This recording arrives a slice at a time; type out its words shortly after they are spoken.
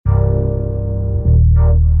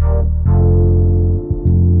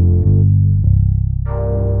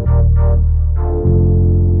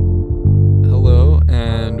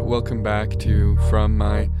welcome back to From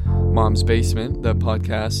My Mom's Basement, the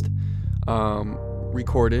podcast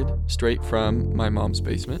recorded straight from my mom's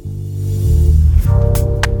basement.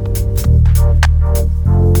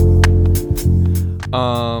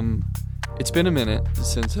 It's been a minute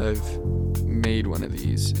since I've made one of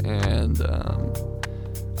these, and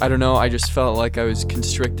I don't know, I just felt like I was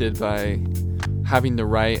constricted by having to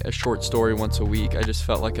write a short story once a week. I just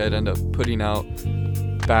felt like I'd end up putting out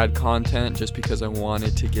bad content just because I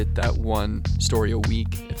wanted to get that one story a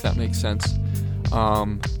week, if that makes sense.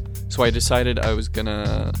 So I decided I was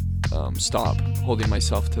gonna stop holding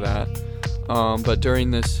myself to that. But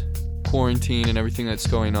during this quarantine and everything that's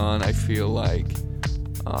going on, I feel like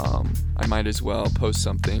I might as well post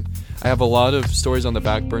something. I have a lot of stories on the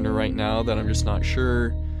back burner right now that I'm just not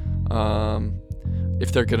sure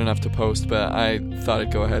if they're good enough to post, but I thought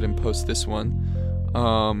I'd go ahead and post this one.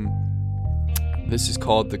 This is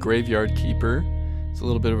called The Graveyard Keeper. It's a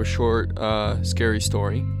little bit of a short, scary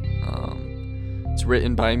story. It's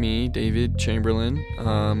written by me, David Chamberlain,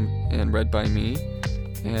 and read by me,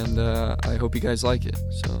 and I hope you guys like it,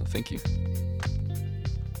 so thank you.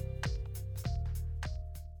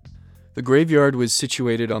 The graveyard was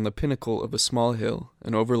situated on the pinnacle of a small hill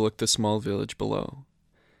and overlooked the small village below.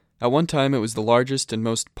 At one time it was the largest and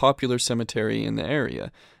most popular cemetery in the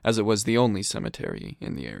area, as it was the only cemetery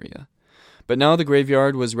in the area. But now the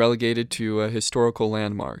graveyard was relegated to a historical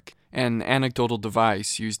landmark, an anecdotal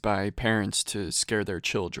device used by parents to scare their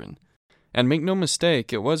children. And make no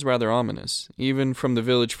mistake, it was rather ominous. Even from the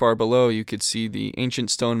village far below, you could see the ancient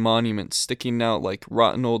stone monuments sticking out like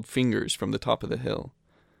rotten old fingers from the top of the hill.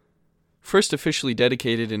 First officially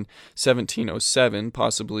dedicated in 1707,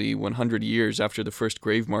 possibly 100 years after the first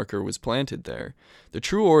grave marker was planted there, the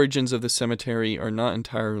true origins of the cemetery are not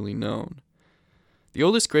entirely known. The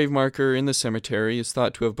oldest grave marker in the cemetery is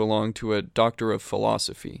thought to have belonged to a doctor of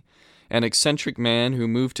philosophy, an eccentric man who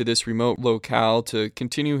moved to this remote locale to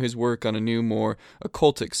continue his work on a new, more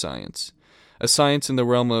occultic science, a science in the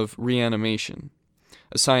realm of reanimation,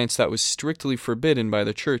 a science that was strictly forbidden by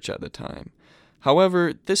the church at the time.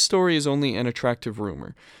 However, this story is only an attractive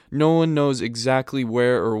rumor. No one knows exactly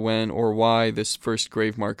where or when or why this first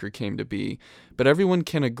grave marker came to be, but everyone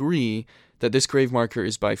can agree that this grave marker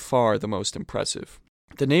is by far the most impressive.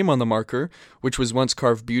 The name on the marker, which was once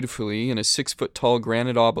carved beautifully in a 6-foot-tall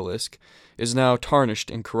granite obelisk, is now tarnished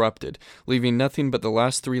and corrupted, leaving nothing but the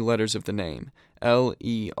last 3 letters of the name,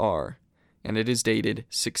 L-E-R, and it is dated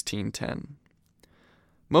 1610.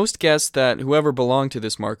 Most guess that whoever belonged to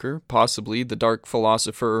this marker, possibly the dark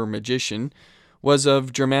philosopher or magician, was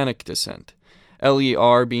of Germanic descent,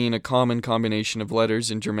 L-E-R being a common combination of letters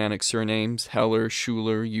in Germanic surnames. Heller,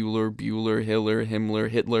 Schuler, Euler, Bueller, Hiller, Himmler,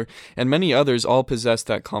 Hitler, and many others all possess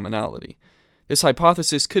that commonality. This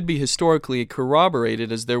hypothesis could be historically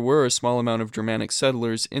corroborated, as there were a small amount of Germanic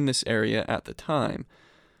settlers in this area at the time.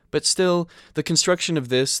 But still, the construction of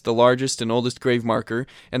this, the largest and oldest grave marker,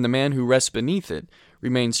 and the man who rests beneath it,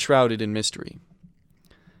 remains shrouded in mystery.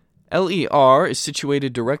 L-E-R is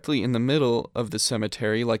situated directly in the middle of the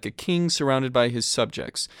cemetery like a king surrounded by his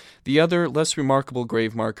subjects. The other, less remarkable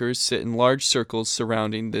grave markers sit in large circles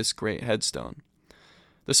surrounding this great headstone.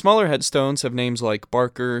 The smaller headstones have names like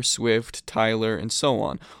Barker, Swift, Tyler, and so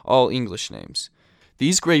on, all English names.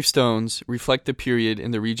 These gravestones reflect the period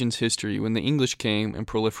in the region's history when the English came and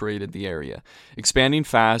proliferated the area, expanding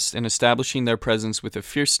fast and establishing their presence with a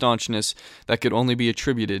fierce staunchness that could only be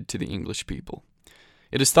attributed to the English people.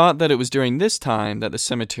 It is thought that it was during this time that the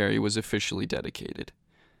cemetery was officially dedicated.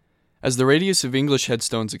 As the radius of English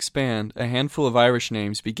headstones expand, a handful of Irish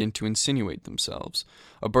names begin to insinuate themselves.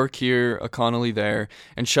 A Burke here, a Connolly there,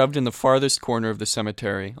 and shoved in the farthest corner of the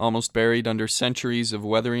cemetery, almost buried under centuries of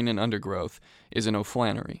weathering and undergrowth, is an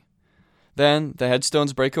O'Flannery. Then, the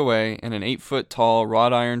headstones break away, and an 8-foot-tall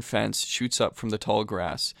wrought iron fence shoots up from the tall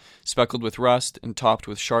grass, speckled with rust and topped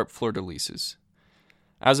with sharp fleur-de-lises.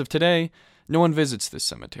 As of today, no one visits this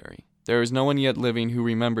cemetery. There is no one yet living who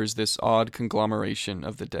remembers this odd conglomeration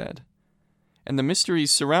of the dead. And the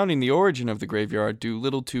mysteries surrounding the origin of the graveyard do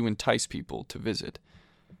little to entice people to visit.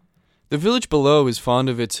 The village below is fond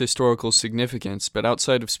of its historical significance, but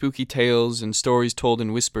outside of spooky tales and stories told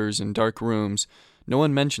in whispers in dark rooms, no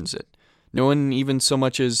one mentions it. No one even so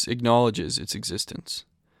much as acknowledges its existence.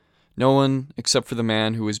 No one except for the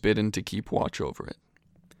man who was bidden to keep watch over it.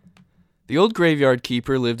 The old graveyard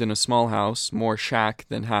keeper lived in a small house, more shack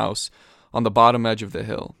than house, on the bottom edge of the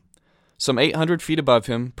hill. Some 800 feet above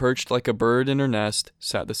him, perched like a bird in her nest,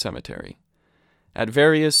 sat the cemetery. At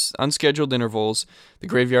various, unscheduled intervals, the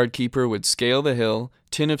graveyard keeper would scale the hill,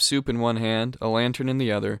 tin of soup in one hand, a lantern in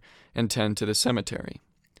the other, and tend to the cemetery.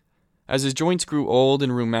 As his joints grew old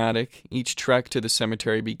and rheumatic, each trek to the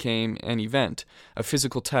cemetery became an event, a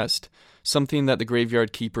physical test, something that the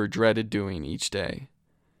graveyard keeper dreaded doing each day.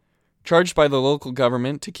 Charged by the local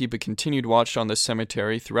government to keep a continued watch on the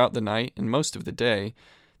cemetery throughout the night and most of the day,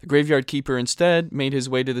 the graveyard keeper instead made his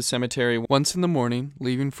way to the cemetery once in the morning,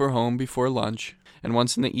 leaving for home before lunch, and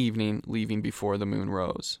once in the evening, leaving before the moon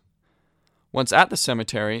rose. Once at the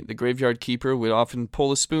cemetery, the graveyard keeper would often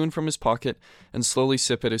pull a spoon from his pocket and slowly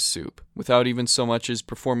sip at his soup, without even so much as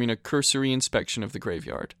performing a cursory inspection of the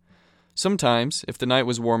graveyard. Sometimes, if the night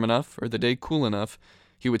was warm enough or the day cool enough,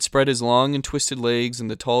 he would spread his long and twisted legs in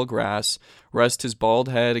the tall grass, rest his bald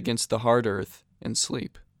head against the hard earth, and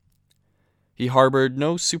sleep. He harbored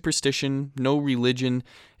no superstition, no religion,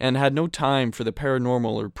 and had no time for the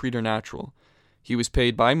paranormal or preternatural. He was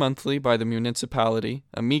paid bi-monthly by the municipality,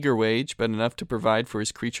 a meager wage, but enough to provide for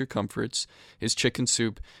his creature comforts, his chicken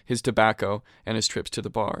soup, his tobacco, and his trips to the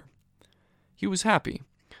bar. He was happy.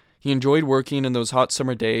 He enjoyed working in those hot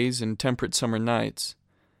summer days and temperate summer nights.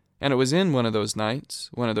 And it was in one of those nights,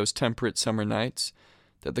 one of those temperate summer nights,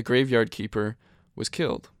 that the graveyard keeper was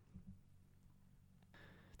killed.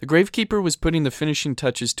 The gravekeeper was putting the finishing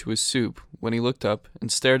touches to his soup when he looked up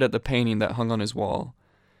and stared at the painting that hung on his wall.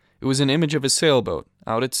 It was an image of a sailboat,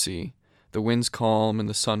 out at sea, the winds calm and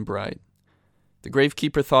the sun bright. The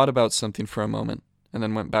gravekeeper thought about something for a moment, and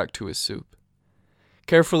then went back to his soup.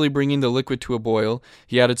 Carefully bringing the liquid to a boil,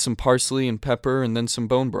 he added some parsley and pepper and then some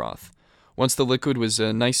bone broth. Once the liquid was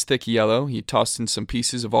a nice thick yellow, he tossed in some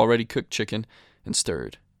pieces of already cooked chicken and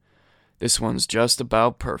stirred. "This one's just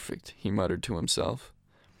about perfect," he muttered to himself.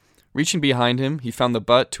 Reaching behind him, he found the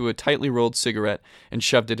butt to a tightly rolled cigarette and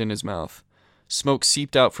shoved it in his mouth. Smoke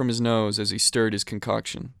seeped out from his nose as he stirred his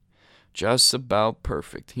concoction. "Just about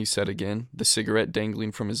perfect," he said again, the cigarette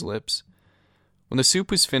dangling from his lips. When the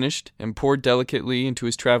soup was finished and poured delicately into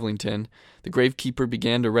his traveling tin, the gravekeeper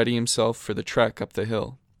began to ready himself for the trek up the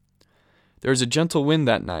hill. There was a gentle wind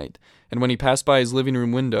that night, and when he passed by his living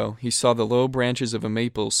room window, he saw the low branches of a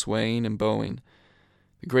maple swaying and bowing.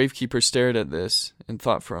 The gravekeeper stared at this and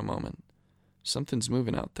thought for a moment. Something's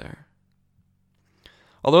moving out there.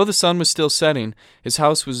 Although the sun was still setting, his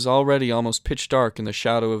house was already almost pitch dark in the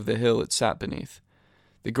shadow of the hill it sat beneath.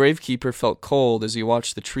 The gravekeeper felt cold as he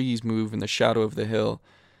watched the trees move in the shadow of the hill,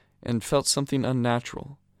 and felt something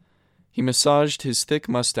unnatural. He massaged his thick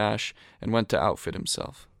mustache and went to outfit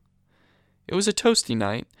himself. It was a toasty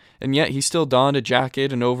night, and yet he still donned a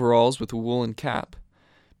jacket and overalls with a woolen cap.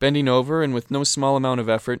 Bending over, and with no small amount of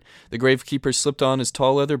effort, the gravekeeper slipped on his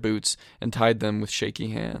tall leather boots and tied them with shaky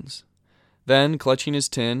hands. Then, clutching his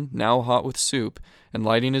tin, now hot with soup, and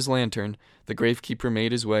lighting his lantern, the gravekeeper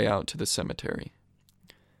made his way out to the cemetery.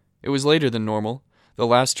 It was later than normal. The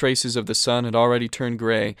last traces of the sun had already turned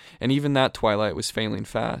gray, and even that twilight was failing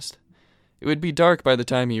fast. It would be dark by the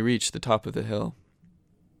time he reached the top of the hill.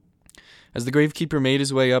 As the gravekeeper made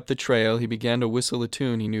his way up the trail, he began to whistle a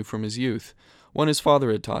tune he knew from his youth, one his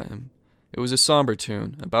father had taught him. It was a somber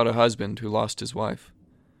tune, about a husband who lost his wife.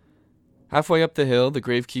 Halfway up the hill, the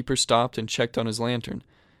gravekeeper stopped and checked on his lantern.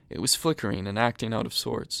 It was flickering and acting out of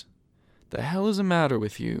sorts. "The hell is the matter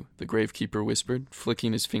with you?" the gravekeeper whispered,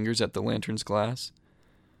 flicking his fingers at the lantern's glass.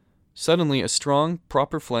 Suddenly, a strong,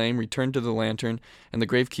 proper flame returned to the lantern, and the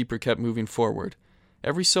gravekeeper kept moving forward,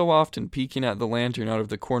 every so often peeking at the lantern out of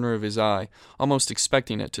the corner of his eye, almost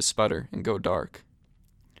expecting it to sputter and go dark.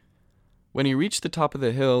 When he reached the top of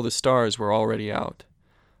the hill, the stars were already out.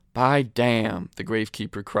 "By damn," the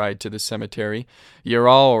gravekeeper cried to the cemetery, "you're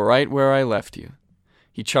all right where I left you."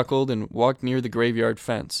 He chuckled and walked near the graveyard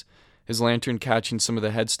fence, his lantern catching some of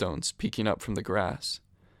the headstones peeking up from the grass.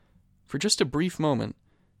 For just a brief moment,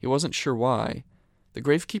 he wasn't sure why, the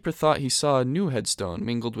gravekeeper thought he saw a new headstone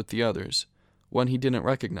mingled with the others, one he didn't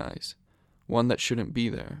recognize, one that shouldn't be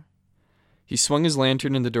there. He swung his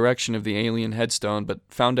lantern in the direction of the alien headstone, but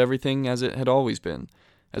found everything as it had always been,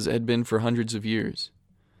 as it had been for hundreds of years.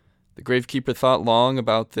 The gravekeeper thought long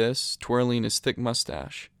about this, twirling his thick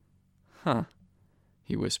mustache. "Huh,"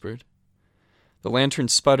 he whispered. The lantern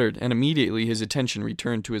sputtered, and immediately his attention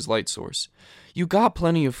returned to his light source. "You got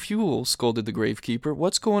plenty of fuel," scolded the gravekeeper.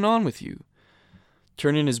 "What's going on with you?"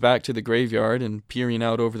 Turning his back to the graveyard and peering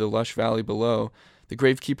out over the lush valley below, the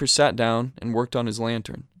gravekeeper sat down and worked on his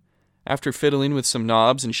lantern. After fiddling with some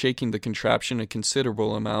knobs and shaking the contraption a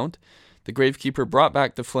considerable amount, the gravekeeper brought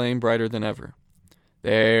back the flame brighter than ever.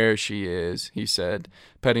 "There she is," he said,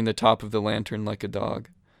 petting the top of the lantern like a dog.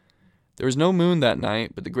 There was no moon that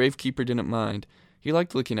night, but the gravekeeper didn't mind. He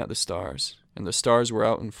liked looking at the stars, and the stars were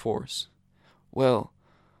out in force. Well,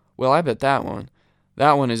 I bet that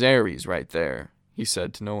one is Aries right there," he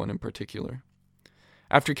said to no one in particular.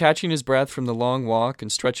 After catching his breath from the long walk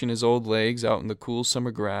and stretching his old legs out in the cool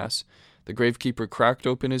summer grass, the gravekeeper cracked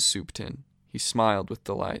open his soup tin. He smiled with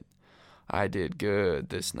delight. I did good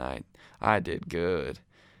this night. I did good.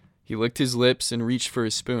 He licked his lips and reached for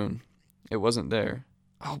his spoon. It wasn't there.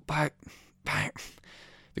 Oh, but...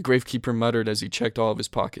 The gravekeeper muttered as he checked all of his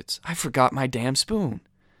pockets. I forgot my damn spoon.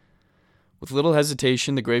 With little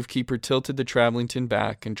hesitation, the gravekeeper tilted the traveling tin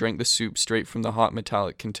back and drank the soup straight from the hot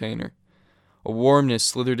metallic container. A warmness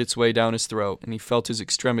slithered its way down his throat, and he felt his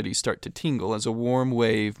extremities start to tingle as a warm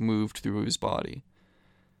wave moved through his body.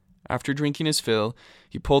 After drinking his fill,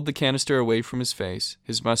 he pulled the canister away from his face,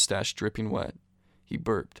 his mustache dripping wet. He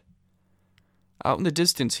burped. Out in the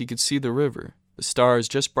distance he could see the river, the stars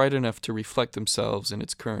just bright enough to reflect themselves in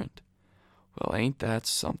its current. Well, ain't that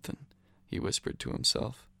something, he whispered to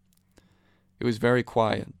himself. It was very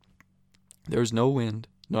quiet. There was no wind,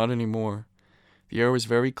 not any more. The air was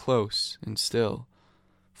very close and still.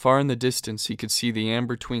 Far in the distance he could see the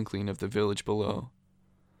amber twinkling of the village below.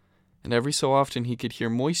 And every so often he could hear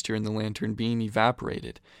moisture in the lantern being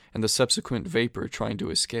evaporated and the subsequent vapor trying to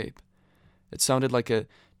escape. It sounded like a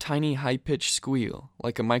tiny high-pitched squeal,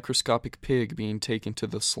 like a microscopic pig being taken to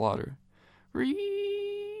the slaughter. Ree!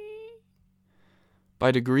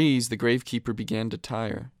 By degrees the gravekeeper began to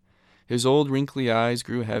tire. His old wrinkly eyes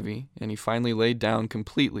grew heavy, and he finally laid down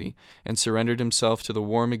completely and surrendered himself to the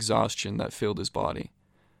warm exhaustion that filled his body.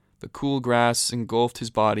 The cool grass engulfed his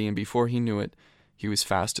body, and before he knew it, he was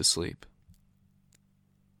fast asleep.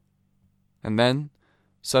 And then,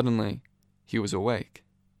 suddenly, he was awake.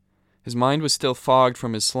 His mind was still fogged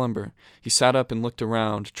from his slumber. He sat up and looked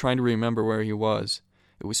around, trying to remember where he was.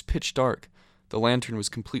 It was pitch dark. The lantern was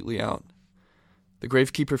completely out. The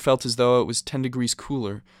gravekeeper felt as though it was 10 degrees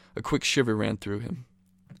cooler. A quick shiver ran through him.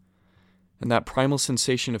 And that primal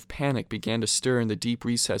sensation of panic began to stir in the deep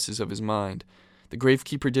recesses of his mind. The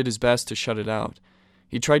gravekeeper did his best to shut it out.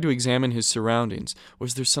 He tried to examine his surroundings.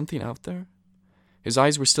 Was there something out there? His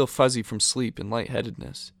eyes were still fuzzy from sleep and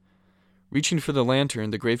lightheadedness. Reaching for the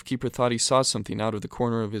lantern, the gravekeeper thought he saw something out of the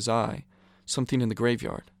corner of his eye. Something in the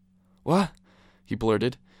graveyard. What? He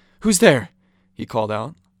blurted. Who's there? He called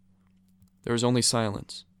out. There was only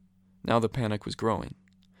silence. Now the panic was growing.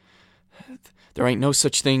 There ain't no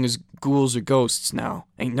such thing as ghouls or ghosts now.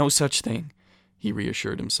 Ain't no such thing, he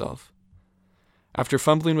reassured himself. After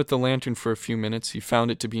fumbling with the lantern for a few minutes, he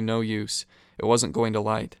found it to be no use. It wasn't going to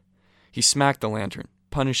light. He smacked the lantern,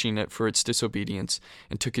 punishing it for its disobedience,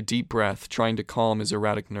 and took a deep breath, trying to calm his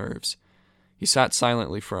erratic nerves. He sat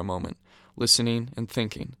silently for a moment, listening and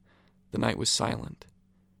thinking. The night was silent.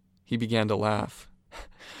 He began to laugh.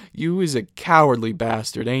 You is a cowardly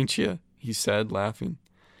bastard, ain't you? He said, laughing.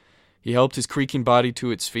 He helped his creaking body to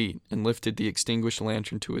its feet and lifted the extinguished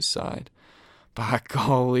lantern to his side. By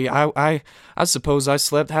golly, I suppose I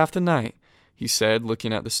slept half the night, he said,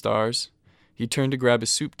 looking at the stars. He turned to grab his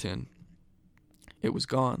soup tin. It was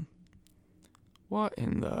gone. What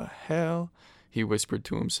in the hell? He whispered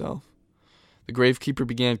to himself. The gravekeeper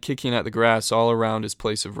began kicking at the grass all around his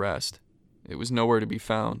place of rest. It was nowhere to be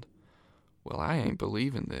found. Well, I ain't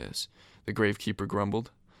believing this, the gravekeeper grumbled.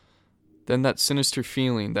 Then that sinister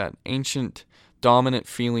feeling, that ancient, dominant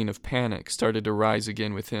feeling of panic started to rise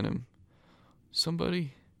again within him.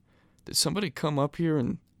 Did somebody come up here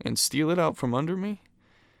and steal it out from under me?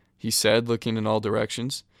 He said, looking in all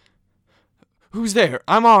directions. Who's there?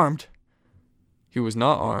 I'm armed. He was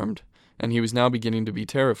not armed, and he was now beginning to be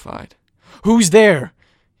terrified. Who's there?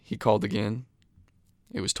 He called again.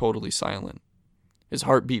 It was totally silent. His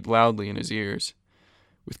heart beat loudly in his ears.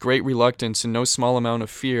 With great reluctance and no small amount of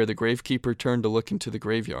fear, the gravekeeper turned to look into the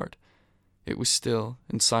graveyard. It was still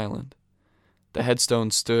and silent. The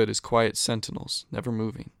headstones stood as quiet sentinels, never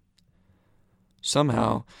moving.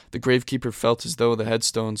 Somehow, the gravekeeper felt as though the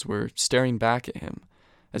headstones were staring back at him,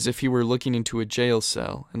 as if he were looking into a jail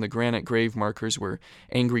cell and the granite grave markers were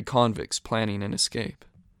angry convicts planning an escape.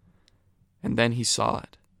 And then he saw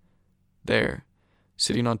it. There,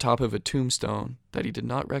 sitting on top of a tombstone that he did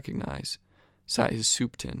not recognize, sat his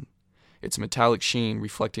soup tin, its metallic sheen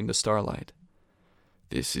reflecting the starlight.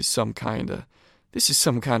 This is some kind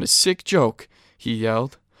of sick joke, he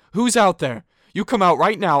yelled. Who's out there? You come out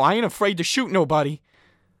right now. I ain't afraid to shoot nobody.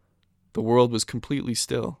 The world was completely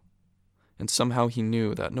still, and somehow he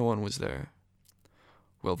knew that no one was there.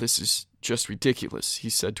 Well, this is just ridiculous, he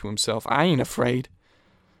said to himself. I ain't afraid.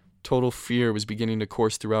 Total fear was beginning to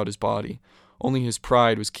course throughout his body. Only his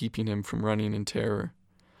pride was keeping him from running in terror.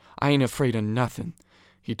 I ain't afraid of nothing,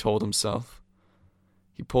 he told himself.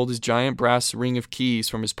 He pulled his giant brass ring of keys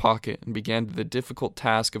from his pocket and began the difficult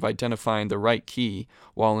task of identifying the right key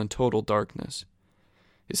while in total darkness.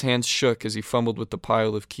 His hands shook as he fumbled with the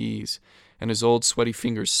pile of keys, and his old sweaty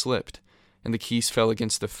fingers slipped, and the keys fell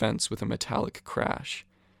against the fence with a metallic crash.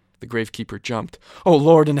 The gravekeeper jumped. "Oh,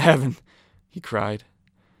 Lord in heaven!" he cried.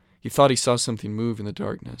 He thought he saw something move in the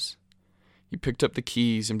darkness. He picked up the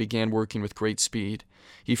keys and began working with great speed.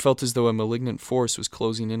 He felt as though a malignant force was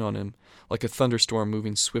closing in on him, like a thunderstorm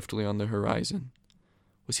moving swiftly on the horizon.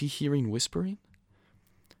 Was he hearing whispering?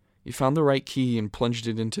 He found the right key and plunged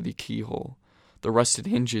it into the keyhole. The rusted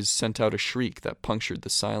hinges sent out a shriek that punctured the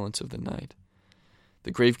silence of the night.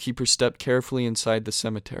 The gravekeeper stepped carefully inside the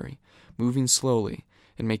cemetery, moving slowly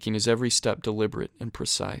and making his every step deliberate and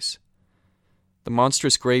precise. The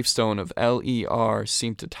monstrous gravestone of L.E.R.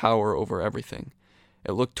 seemed to tower over everything.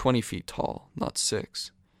 It looked 20 feet tall, not 6.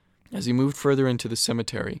 As he moved further into the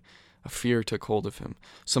cemetery, a fear took hold of him,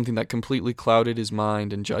 something that completely clouded his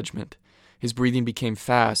mind and judgment. His breathing became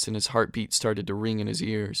fast and his heartbeat started to ring in his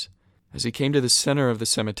ears. As he came to the center of the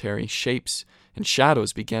cemetery, shapes and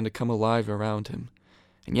shadows began to come alive around him,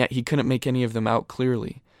 and yet he couldn't make any of them out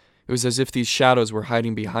clearly. It was as if these shadows were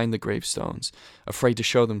hiding behind the gravestones, afraid to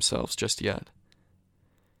show themselves just yet.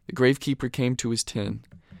 The gravekeeper came to his tin.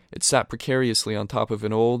 It sat precariously on top of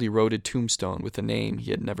an old, eroded tombstone with a name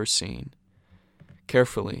he had never seen.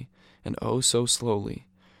 Carefully, and oh so slowly,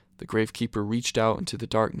 the gravekeeper reached out into the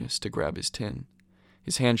darkness to grab his tin.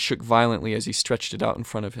 His hand shook violently as he stretched it out in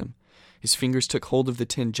front of him. His fingers took hold of the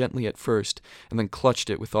tin gently at first, and then clutched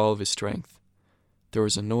it with all of his strength. There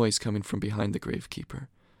was a noise coming from behind the gravekeeper,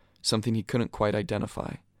 something he couldn't quite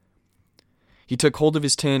identify. He took hold of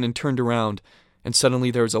his tin and turned around, and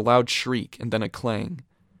suddenly there was a loud shriek and then a clang.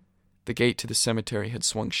 The gate to the cemetery had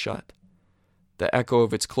swung shut. The echo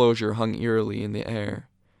of its closure hung eerily in the air.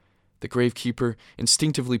 The gravekeeper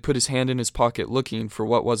instinctively put his hand in his pocket looking for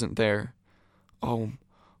what wasn't there. Oh,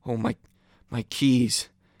 my keys,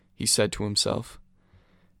 he said to himself.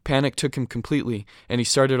 Panic took him completely, and he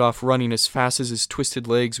started off running as fast as his twisted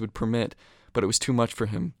legs would permit, but it was too much for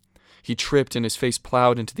him. He tripped and his face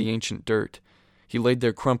plowed into the ancient dirt. He laid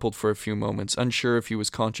there crumpled for a few moments, unsure if he was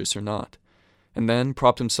conscious or not, and then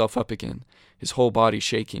propped himself up again, his whole body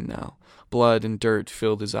shaking now. Blood and dirt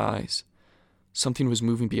filled his eyes. Something was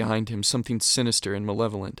moving behind him, something sinister and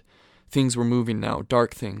malevolent. Things were moving now,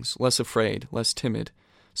 dark things, less afraid, less timid.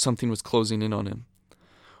 Something was closing in on him.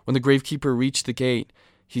 When the gravekeeper reached the gate,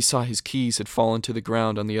 he saw his keys had fallen to the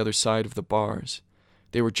ground on the other side of the bars.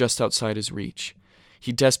 They were just outside his reach.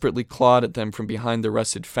 He desperately clawed at them from behind the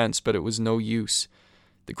rusted fence, but it was no use.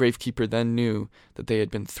 The gravekeeper then knew that they had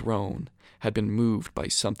been thrown, had been moved by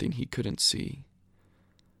something he couldn't see.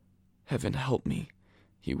 "Heaven help me,"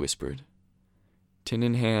 he whispered. Tin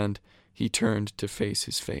in hand, he turned to face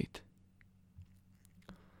his fate.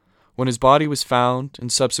 When his body was found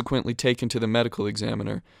and subsequently taken to the medical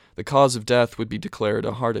examiner, the cause of death would be declared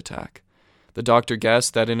a heart attack. The doctor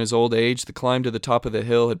guessed that in his old age the climb to the top of the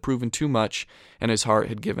hill had proven too much and his heart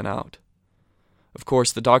had given out. Of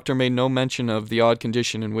course, the doctor made no mention of the odd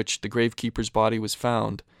condition in which the gravekeeper's body was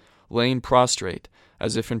found, laying prostrate,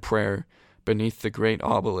 as if in prayer, beneath the great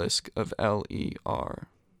obelisk of L.E.R.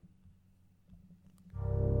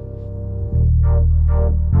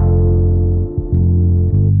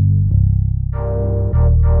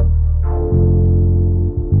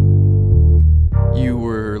 You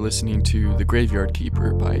were listening to The Graveyard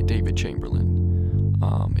Keeper by David Chamberlain.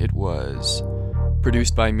 It was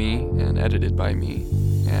produced by me and edited by me,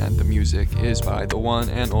 and the music is by the one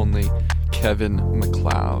and only Kevin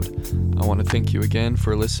MacLeod. I want to thank you again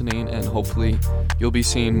for listening, and hopefully you'll be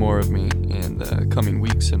seeing more of me in the coming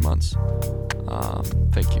weeks and months.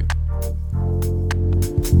 Thank you.